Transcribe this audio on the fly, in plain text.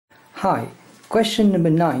Hi, question number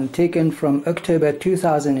 9 taken from October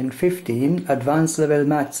 2015, Advanced Level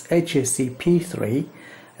Maths HSC P3.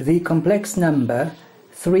 The complex number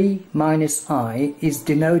 3 minus I is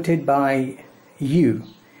denoted by U.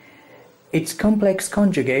 Its complex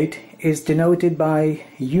conjugate is denoted by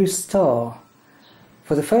U star.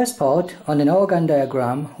 For the first part, on an Argand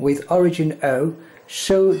diagram with origin O,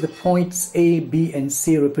 show the points A, B and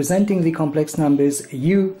C representing the complex numbers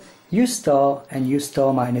U, U star and U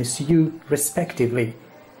star minus U respectively.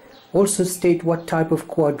 Also state what type of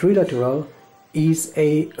quadrilateral is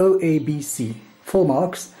a OABC. 4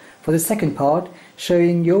 marks. For the second part,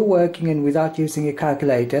 showing you're working and without using a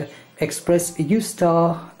calculator, express U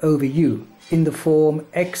star over U in the form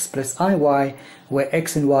x plus iy, where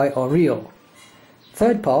x and y are real.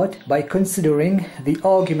 Third part, by considering the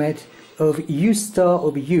argument of U star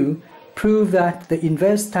over U, prove that the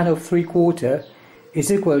inverse tan of 3/4 is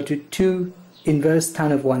equal to 2 inverse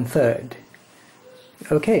tan of 1/3.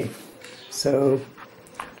 Okay, so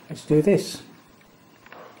let's do this.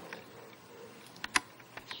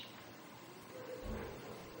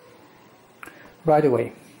 Right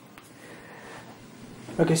away.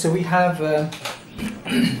 Okay, so we have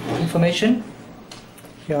information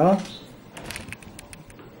here,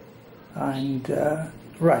 and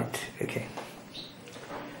right, okay.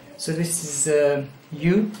 So this is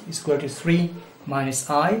U is equal to 3 minus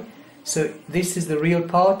I. So this is the real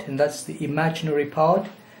part and that's the imaginary part.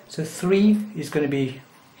 So 3 is going to be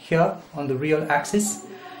here on the real axis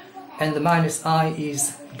and the minus I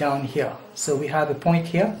is down here. So we have a point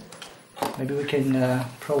here. Maybe we can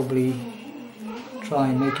probably try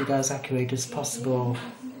and make it as accurate as possible.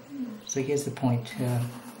 So here's the point.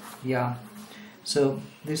 Yeah. So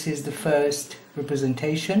this is the first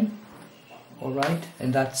representation. All right,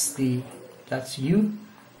 and that's U.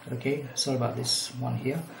 Okay, sorry about this one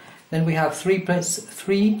here. Then we have 3 plus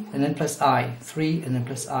 3 and then plus I. 3 and then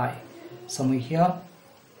plus I. Somewhere here.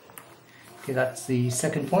 Okay, that's the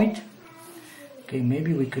second point. Okay,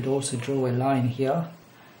 maybe we could also draw a line here.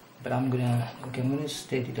 But I'm gonna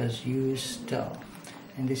state it as U star,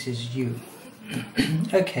 and this is U.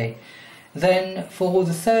 Okay, then for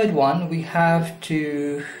the third one we have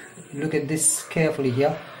to look at this carefully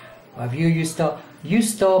here. I have U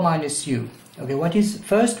star minus U. Okay, what is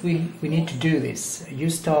first we need to do this U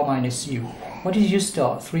star minus U. What is U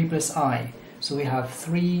star? 3 plus I. So we have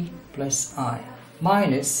 3 plus I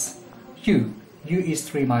minus U. U is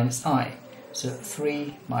 3 minus I. So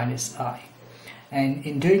 3 minus I. And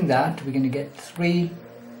in doing that, we're going to get 3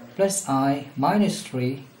 plus I minus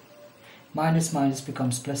 3, minus minus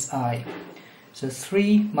becomes plus I. So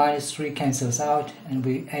 3 minus 3 cancels out and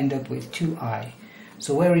we end up with 2I.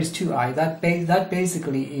 So where is 2I? That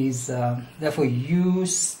basically is, therefore U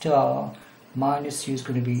star minus U is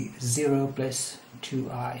going to be 0 plus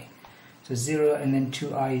 2I. So 0 and then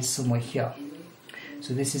 2I is somewhere here.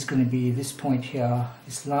 So this is going to be this point here,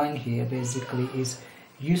 this line here basically is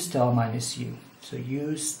U star minus U. So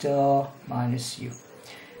U star minus U.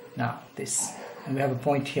 Now this, and we have a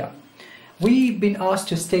point here. We've been asked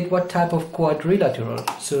to state what type of quadrilateral.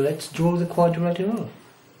 So let's draw the quadrilateral.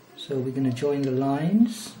 So we're going to join the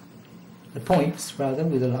lines, the points rather,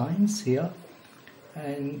 with the lines here.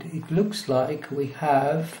 And it looks like we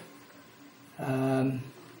have, so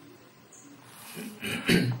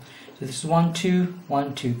this is 1, 2,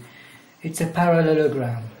 1, 2. It's a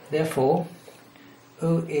parallelogram. Therefore,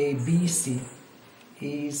 OABC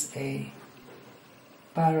is a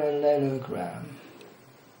parallelogram.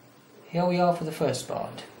 Here we are for the first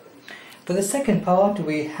part. For the second part,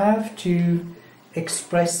 we have to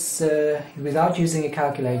express without using a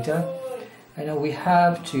calculator, and we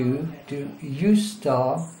have to do U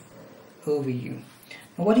star over U.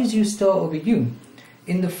 Now what is U star over U?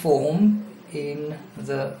 In the form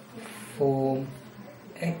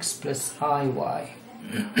x plus iy.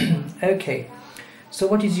 Okay, so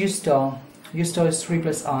what is U star? U star is 3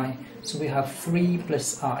 plus I, so we have 3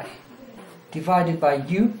 plus I divided by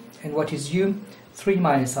U, and what is U? 3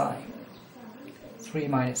 minus I. 3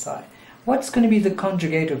 minus I. What's going to be the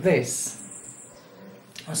conjugate of this?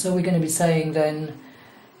 So we're going to be saying then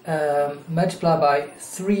multiply by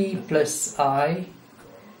 3 plus I,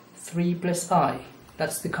 3 plus I.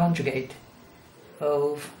 That's the conjugate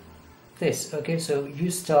of this. Okay, so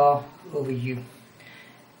U star over U.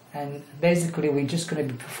 And basically we're just going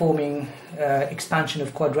to be performing expansion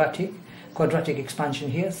of quadratic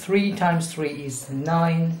expansion here. 3 times 3 is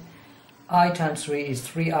 9, I times 3 is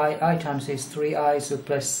 3I, I times 3 is 3I, so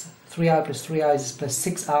plus 3I plus 3I is plus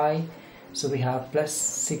 6I, so we have plus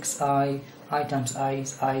 6I, I times I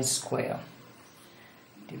is I square,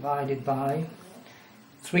 divided by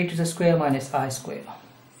 3 to the square minus I square.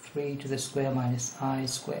 3 to the square minus I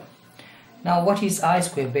square. Now what is I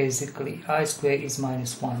square basically? I square is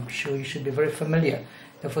minus 1, so you should be very familiar.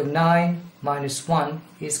 Therefore 9 minus 1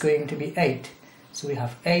 is going to be 8. So we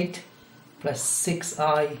have 8 plus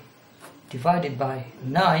 6i divided by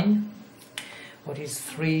 9. What is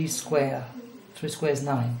 3 square? 3 square is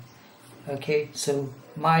 9. Okay, so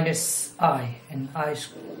minus I and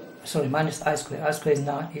minus I square. I square is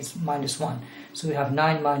 9 is minus 1. So we have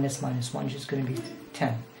 9 minus minus 1, which is going to be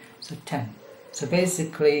 10. So 10. So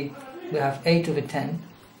basically we have 8 over 10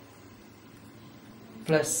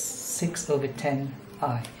 plus 6 over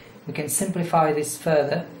 10i. We can simplify this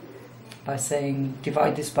further by saying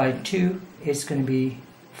divide this by 2 is going to be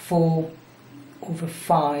 4 over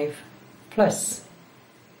 5 plus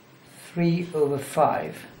 3 over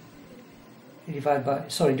 5. Divide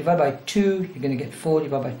by 2, you're going to get 4,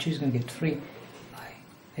 divide by 2 is going to get 3.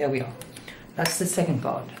 Here we are. That's the second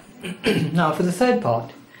part. Now for the third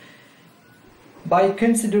part, by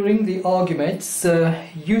considering the arguments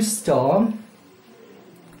u star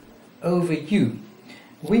over u,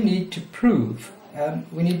 we need to prove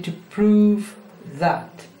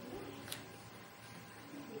that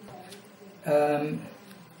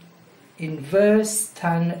inverse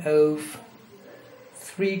tan of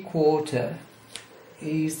 3/4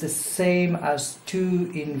 is the same as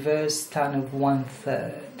 2 inverse tan of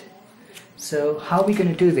 1/3. So how are we going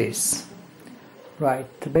to do this? Right,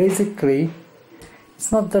 basically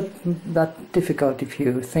it's not that difficult if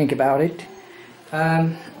you think about it.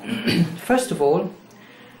 First of all,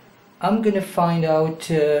 I'm going to find out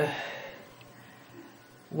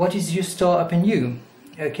what is u star upon u.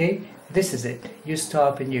 Okay, this is it. U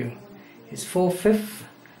star upon u is 4/5.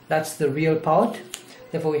 That's the real part.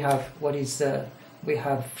 Therefore we have what is we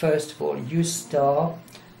have first of all u star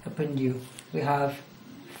upon u. We have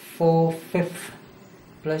 4/5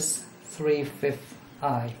 plus 3/5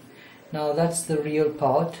 I. Now that's the real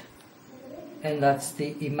part and that's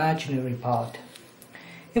the imaginary part.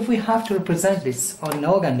 If we have to represent this on an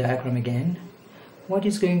Argand diagram again, what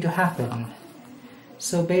is going to happen?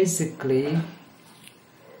 So basically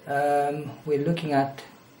we're looking at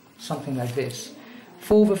something like this.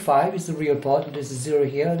 4 over 5 is the real part, there's a 0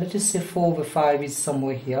 here. Let us say 4 over 5 is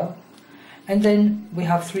somewhere here. And then we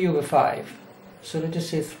have 3 over 5. So let us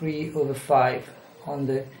say 3 over 5 on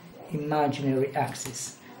the imaginary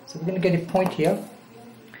axis. So we're going to get a point here.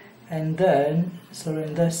 And then,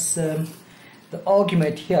 the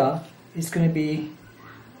argument here is going to be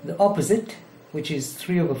the opposite, which is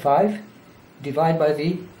 3 over 5, divided by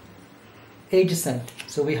the adjacent.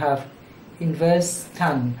 So we have inverse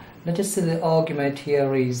tan. Let us say the argument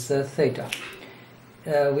here is theta.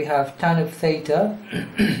 We have tan of theta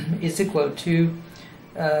is equal to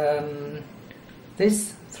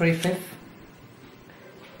this 3/5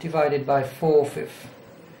 divided by 4/5.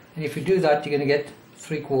 And if you do that, you're going to get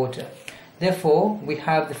 3/4. Therefore, we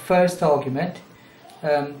have the first argument.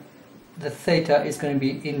 The theta is going to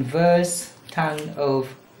be inverse tan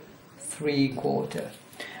of 3/4.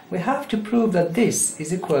 We have to prove that this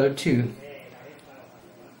is equal to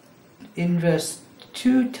inverse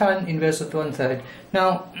 2 tan inverse of 1/3.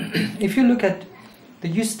 Now, if you look at the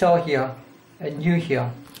u star here and u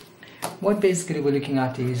here, what basically we're looking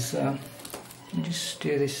at is, let me just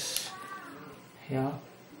do this here.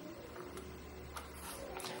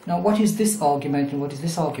 Now, what is this argument and what is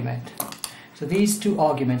this argument? So these two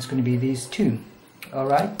arguments are going to be these two, all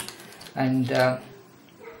right? And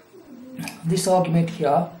this argument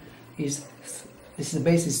here is, this is the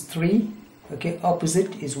base is 3. Okay,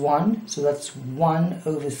 opposite is 1, so that's 1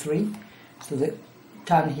 over 3. So the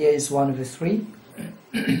tan here is 1 over 3.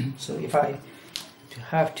 So if I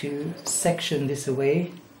have to section this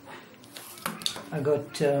away, I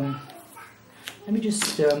got, let me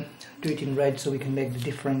just do it in red so we can make the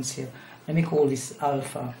difference here. Let me call this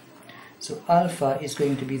alpha. So alpha is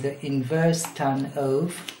going to be the inverse tan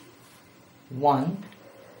of 1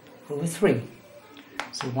 over 3.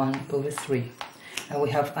 So 1 over 3. And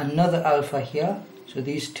we have another alpha here, so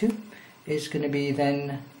these two is going to be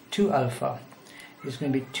then 2 alpha. It's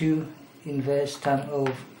going to be 2 inverse tan of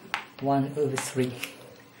 1 over 3.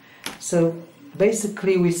 So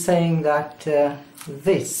basically we're saying that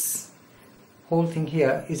this whole thing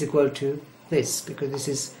here is equal to this, because this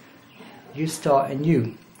is u star and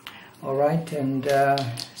u. Alright, and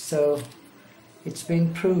so it's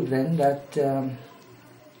been proved then that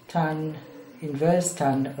tan inverse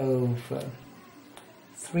tan of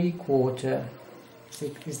 3/4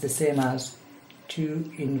 is the same as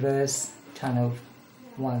 2 inverse tan of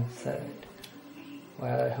 1/3.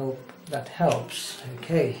 Well, I hope that helps.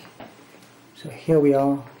 Okay, so here we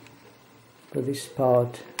are for this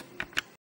part.